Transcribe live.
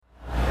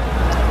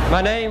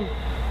My name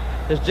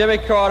is Jimmy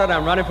Carter, and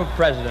I'm running for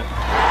president.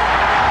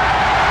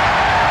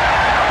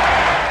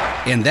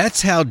 And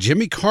that's how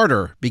Jimmy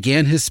Carter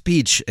began his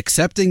speech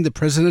accepting the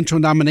presidential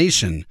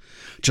nomination,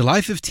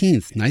 July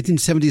 15th,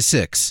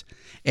 1976,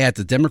 at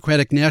the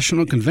Democratic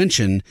National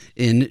Convention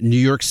in New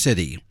York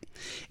City.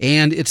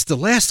 And it's the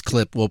last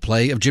clip we'll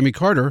play of Jimmy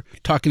Carter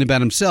talking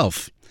about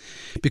himself,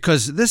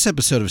 because this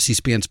episode of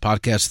C-SPAN's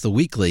podcast, The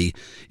Weekly,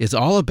 is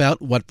all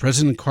about what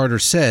President Carter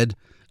said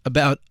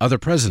about other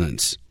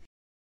presidents.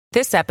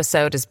 This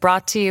episode is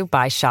brought to you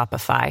by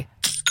Shopify.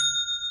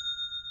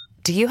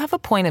 Do you have a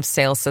point of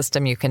sale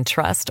system you can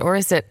trust, or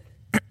is it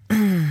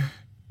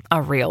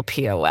a real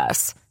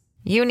POS?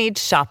 You need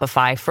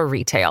Shopify for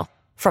retail.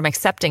 From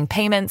accepting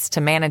payments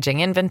to managing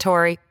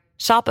inventory,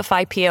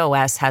 Shopify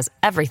POS has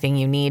everything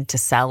you need to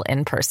sell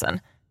in person.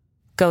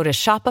 Go to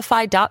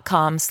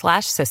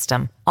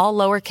shopify.com/system, all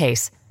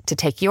lowercase, to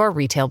take your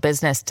retail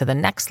business to the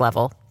next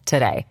level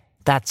today.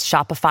 That's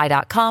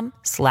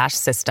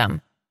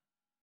shopify.com/system.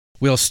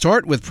 We'll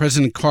start with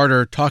President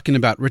Carter talking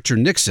about Richard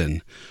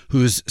Nixon,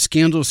 whose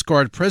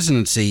scandal-scarred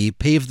presidency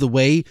paved the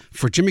way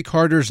for Jimmy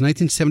Carter's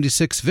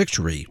 1976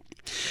 victory.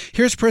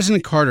 Here's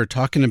President Carter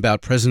talking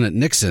about President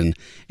Nixon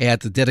at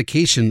the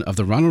dedication of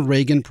the Ronald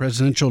Reagan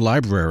Presidential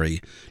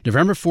Library,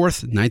 November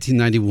 4th,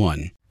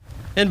 1991.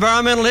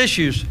 Environmental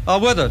issues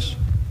are with us.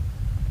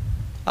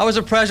 I was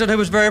a president who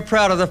was very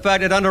proud of the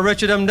fact that under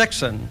Richard M.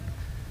 Nixon,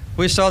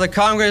 we saw the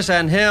Congress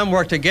and him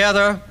work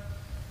together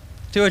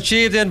to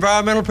achieve the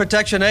Environmental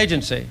Protection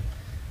Agency,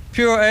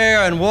 pure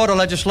air and water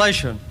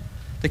legislation,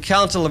 the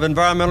Council of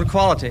Environmental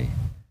Quality.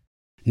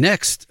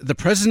 Next, the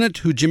president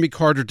who Jimmy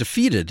Carter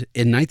defeated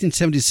in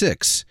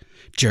 1976,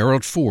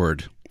 Gerald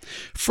Ford.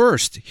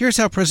 First, here's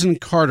how President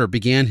Carter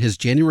began his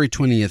January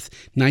 20th,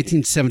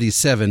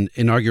 1977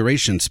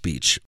 inauguration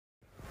speech.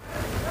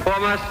 For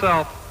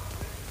myself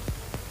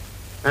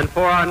and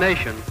for our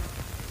nation,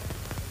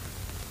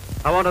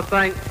 I want to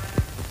thank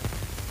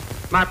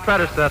my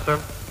predecessor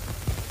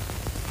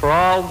for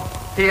all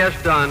he has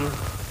done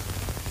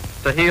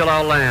to heal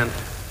our land.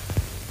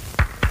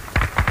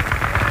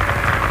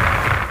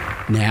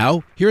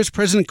 Now, here's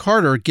President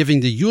Carter giving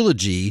the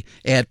eulogy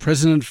at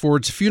President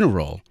Ford's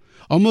funeral,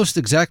 almost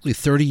exactly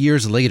 30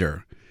 years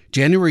later,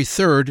 January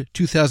 3rd,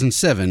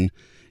 2007,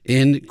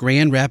 in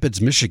Grand Rapids,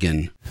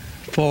 Michigan.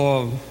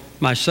 For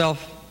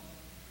myself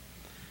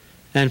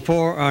and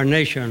for our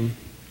nation,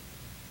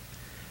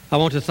 I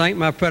want to thank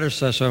my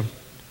predecessor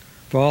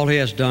for all he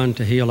has done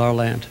to heal our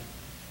land.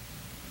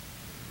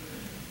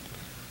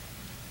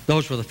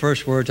 Those were the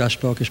first words I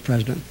spoke as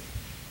president.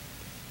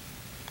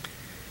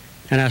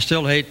 And I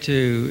still hate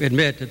to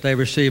admit that they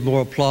received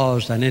more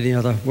applause than any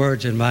other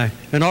words in my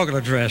inaugural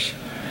address.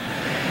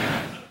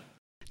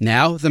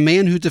 Now, the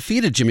man who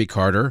defeated Jimmy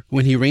Carter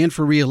when he ran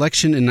for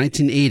re-election in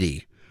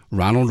 1980,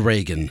 Ronald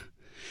Reagan.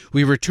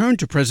 We return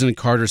to President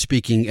Carter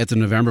speaking at the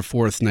November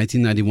 4th,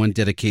 1991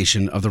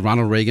 dedication of the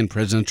Ronald Reagan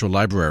Presidential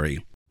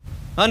Library.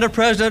 Under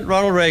President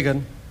Ronald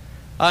Reagan,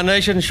 our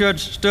nation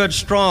stood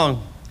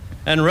strong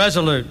and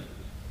resolute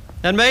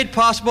and made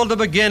possible the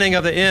beginning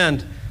of the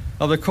end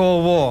of the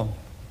Cold War.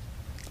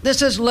 This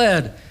has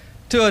led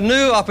to a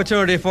new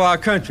opportunity for our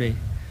country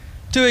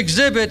to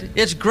exhibit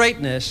its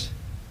greatness,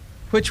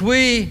 which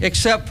we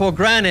accept for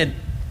granted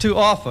too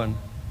often,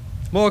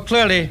 more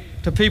clearly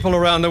to people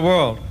around the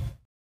world.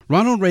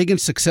 Ronald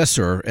Reagan's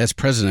successor as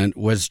president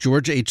was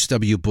George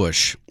H.W.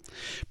 Bush.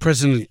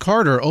 President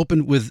Carter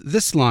opened with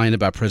this line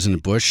about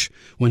President Bush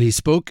when he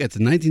spoke at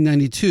the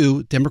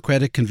 1992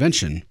 Democratic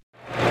Convention.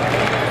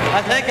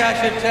 I think I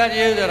should tell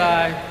you that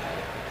I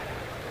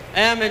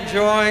am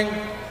enjoying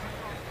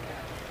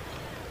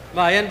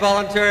my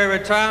involuntary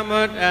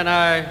retirement, and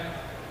I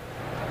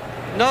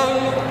know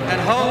and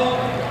hope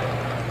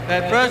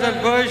that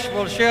President Bush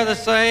will share the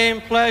same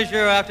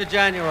pleasure after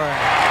January.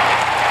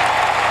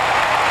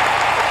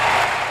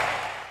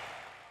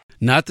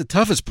 Not the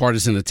toughest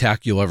partisan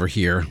attack you'll ever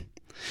hear.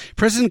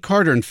 President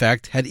Carter, in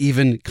fact, had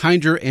even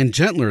kinder and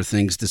gentler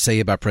things to say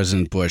about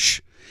President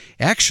Bush.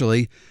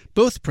 Actually,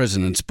 both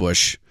Presidents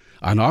Bush,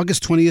 on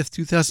August 20th,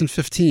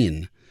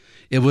 2015.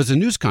 It was a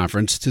news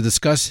conference to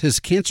discuss his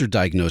cancer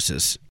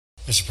diagnosis.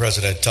 Mr.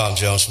 President, Tom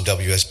Jones from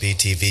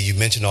WSB-TV. You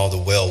mentioned all the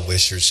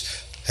well-wishers.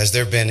 Has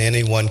there been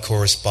any one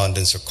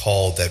correspondence or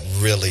call that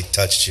really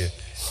touched you?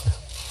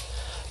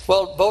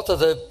 Well, both of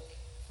the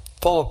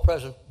former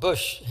President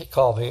Bush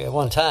called me at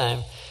one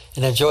time,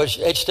 and then George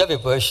H.W.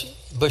 Bush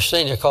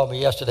Sr. called me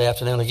yesterday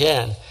afternoon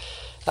again.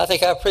 I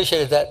think I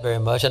appreciated that very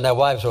much, and their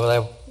wives were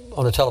there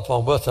on the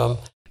telephone with them.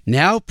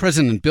 Now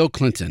President Bill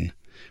Clinton.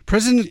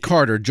 President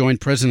Carter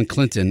joined President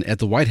Clinton at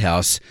the White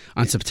House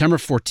on September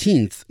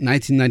 14th,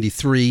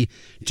 1993,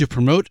 to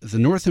promote the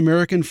North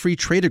American Free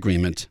Trade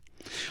Agreement.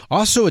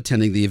 Also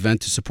attending the event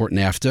to support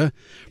NAFTA,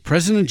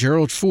 President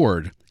Gerald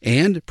Ford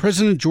and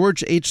President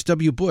George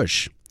H.W.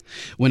 Bush.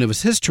 When it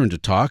was his turn to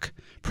talk,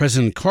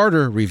 President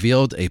Carter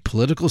revealed a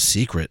political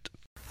secret.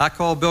 I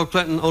called Bill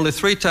Clinton only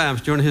 3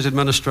 times during his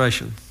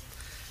administration,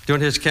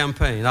 during his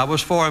campaign. I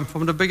was for him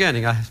from the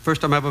beginning.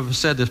 First time I've ever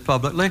said this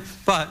publicly,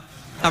 but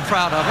I'm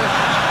proud of it.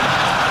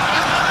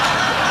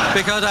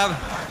 because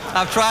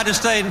I've tried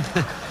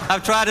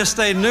to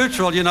stay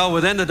neutral, you know,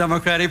 within the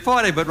Democratic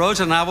Party, but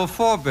Rosa and I were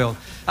for Bill.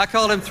 I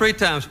called him 3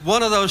 times.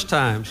 One of those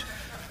times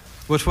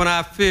was when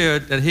I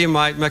feared that he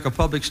might make a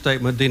public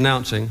statement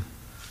denouncing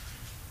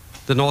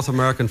the North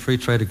American Free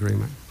Trade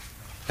Agreement.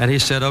 And he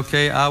said,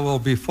 okay, I will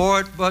be for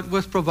it, but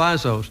with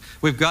provisos.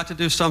 We've got to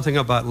do something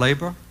about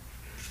labor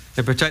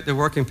and protect the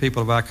working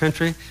people of our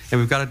country, and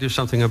we've got to do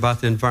something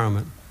about the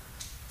environment.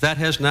 That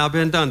has now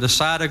been done. The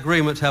side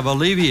agreements have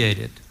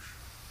alleviated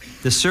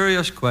the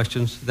serious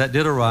questions that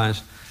did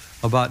arise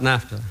about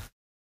NAFTA.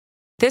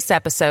 This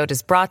episode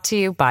is brought to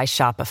you by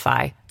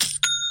Shopify.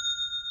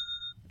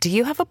 Do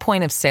you have a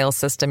point of sale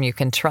system you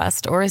can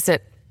trust, or is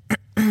it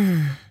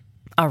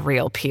a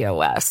real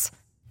POS?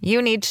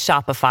 You need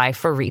Shopify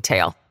for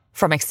retail.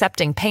 From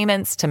accepting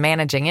payments to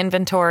managing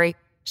inventory,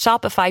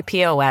 Shopify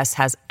POS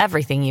has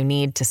everything you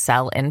need to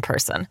sell in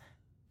person.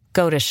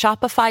 Go to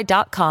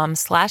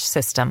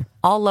shopify.com/system,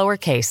 all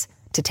lowercase,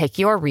 to take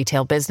your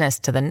retail business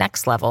to the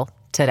next level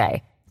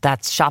today.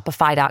 That's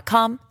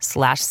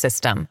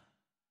shopify.com/system.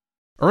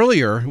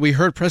 Earlier, we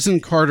heard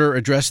President Carter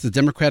address the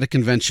Democratic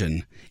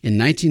Convention in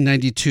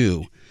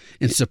 1992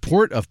 in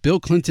support of Bill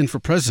Clinton for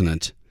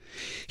president.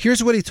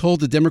 Here's what he told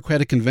the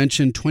Democratic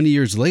Convention 20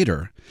 years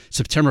later,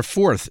 September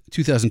 4th,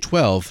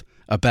 2012,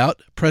 about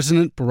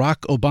President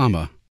Barack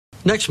Obama.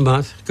 Next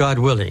month, God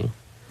willing,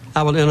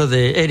 I will enter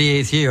the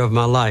 88th year of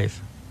my life.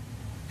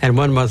 And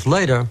 1 month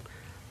later,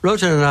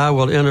 Rosa and I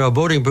will enter a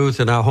voting booth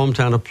in our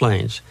hometown of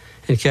Plains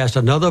and cast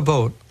another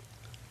vote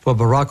for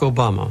Barack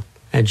Obama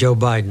and Joe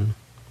Biden.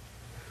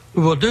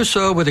 We will do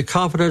so with the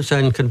confidence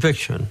and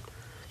conviction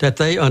that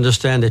they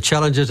understand the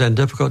challenges and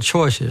difficult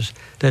choices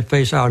that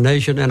face our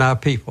nation and our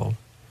people,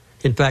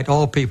 in fact,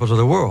 all peoples of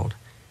the world,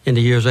 in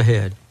the years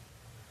ahead.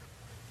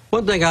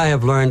 One thing I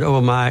have learned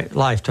over my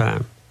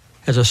lifetime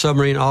as a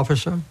submarine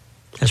officer,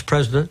 as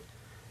president,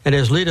 and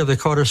as leader of the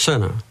Carter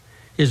Center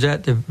is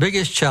that the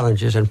biggest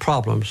challenges and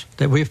problems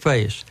that we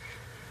face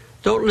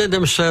don't lend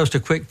themselves to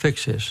quick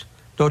fixes,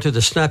 nor to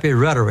the snappy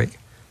rhetoric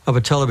of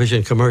a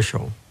television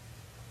commercial.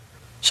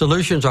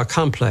 Solutions are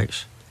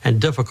complex and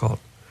difficult,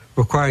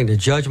 requiring the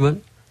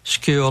judgment,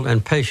 skill,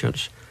 and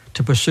patience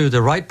to pursue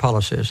the right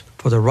policies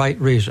for the right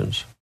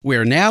reasons. We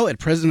are now at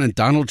President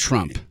Donald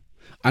Trump.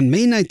 On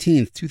May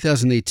 19,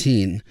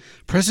 2018,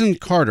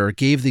 President Carter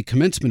gave the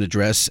commencement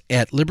address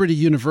at Liberty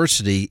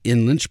University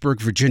in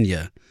Lynchburg,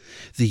 Virginia,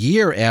 the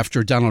year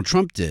after Donald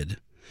Trump did.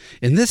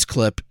 In this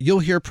clip, you'll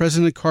hear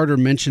President Carter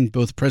mention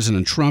both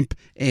President Trump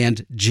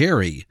and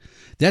Jerry.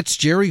 That's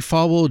Jerry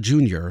Falwell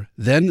Jr.,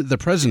 then the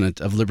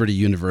president of Liberty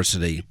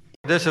University.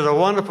 This is a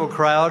wonderful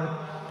crowd.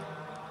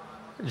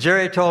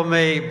 Jerry told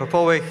me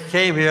before we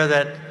came here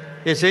that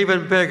it's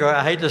even bigger,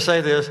 I hate to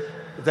say this,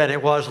 than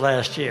it was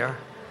last year.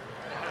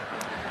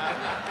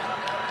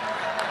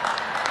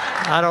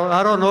 I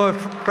don't know if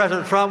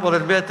President Trump will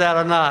admit that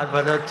or not,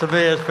 but to me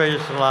it's pretty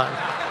a lot.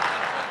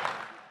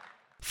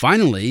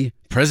 Finally,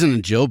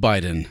 President Joe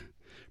Biden.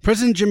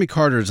 President Jimmy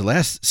Carter's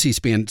last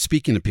C-SPAN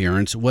speaking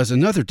appearance was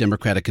another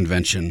Democratic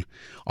convention,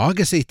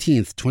 August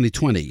 18,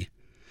 2020.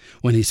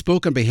 When he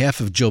spoke on behalf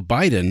of Joe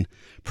Biden,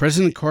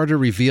 President Carter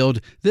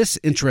revealed this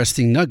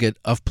interesting nugget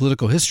of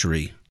political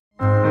history.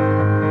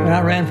 When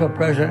I ran for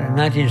president in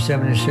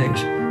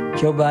 1976,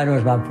 Joe Biden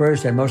was my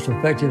first and most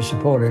effective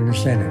supporter in the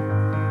Senate.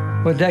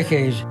 For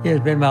decades, he has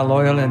been my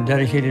loyal and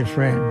dedicated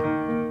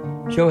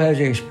friend. Joe has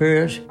the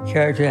experience,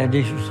 character, and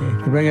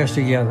decency to bring us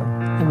together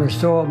and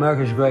restore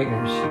America's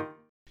greatness.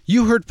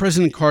 You heard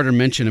President Carter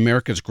mention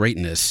America's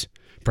greatness,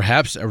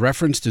 perhaps a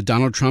reference to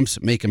Donald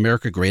Trump's Make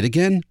America Great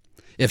Again?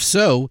 If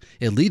so,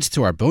 it leads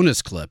to our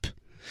bonus clip.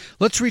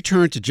 Let's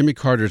return to Jimmy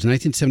Carter's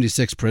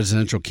 1976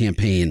 presidential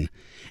campaign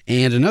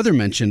and another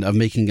mention of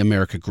making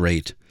America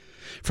great.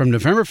 From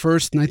November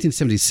 1st,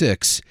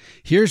 1976,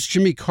 here's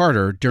Jimmy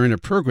Carter during a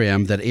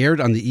program that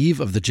aired on the eve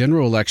of the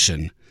general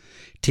election,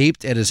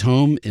 taped at his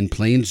home in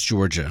Plains,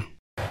 Georgia.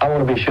 I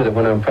want to be sure that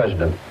when I'm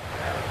president,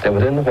 that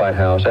within the White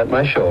House, at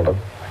my shoulder,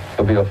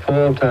 will be a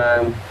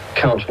full-time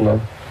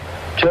counselor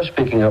just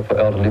speaking up for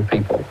elderly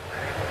people,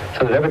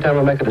 so that every time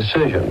I make a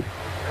decision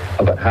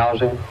about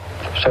housing,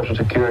 Social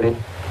Security,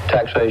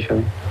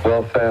 taxation,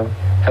 welfare,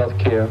 health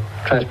care,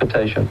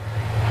 transportation,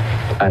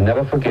 I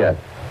never forget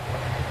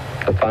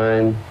the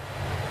fine,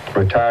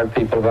 retired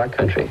people of our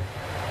country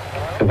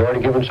who've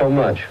already given so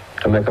much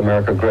to make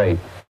America great.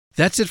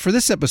 That's it for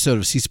this episode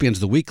of C-SPAN's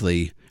The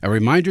Weekly. A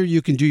reminder,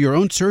 you can do your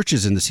own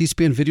searches in the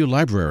C-SPAN video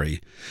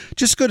library.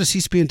 Just go to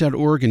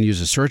cspan.org and use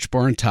the search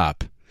bar on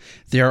top.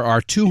 There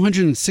are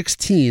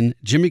 216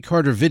 Jimmy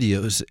Carter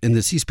videos in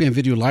the C-SPAN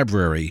video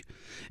library.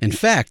 In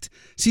fact,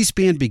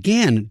 C-SPAN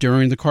began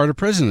during the Carter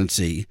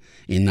presidency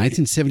in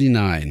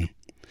 1979.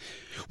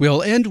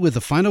 We'll end with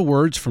the final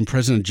words from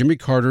President Jimmy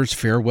Carter's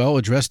farewell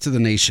address to the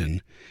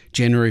nation,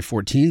 January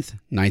 14th,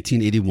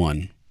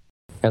 1981.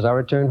 As I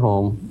return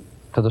home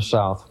to the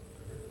South,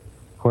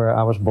 where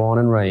I was born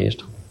and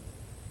raised,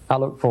 I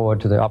look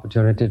forward to the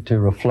opportunity to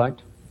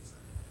reflect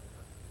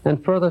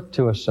and further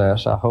to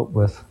assess, I hope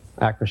with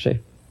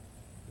accuracy,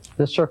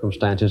 the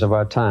circumstances of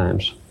our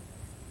times.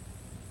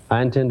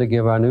 I intend to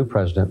give our new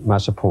president my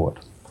support.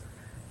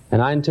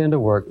 And I intend to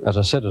work as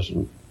a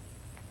citizen,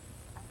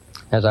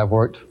 as I've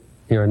worked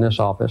here in this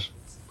office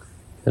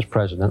as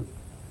president,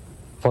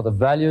 for the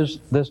values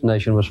this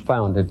nation was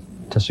founded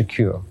to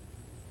secure.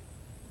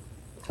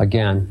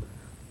 Again,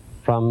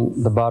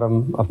 from the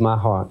bottom of my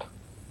heart,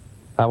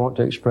 I want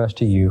to express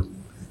to you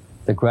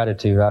the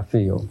gratitude I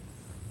feel.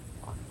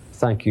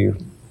 Thank you,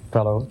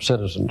 fellow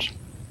citizens,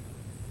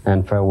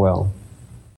 and farewell.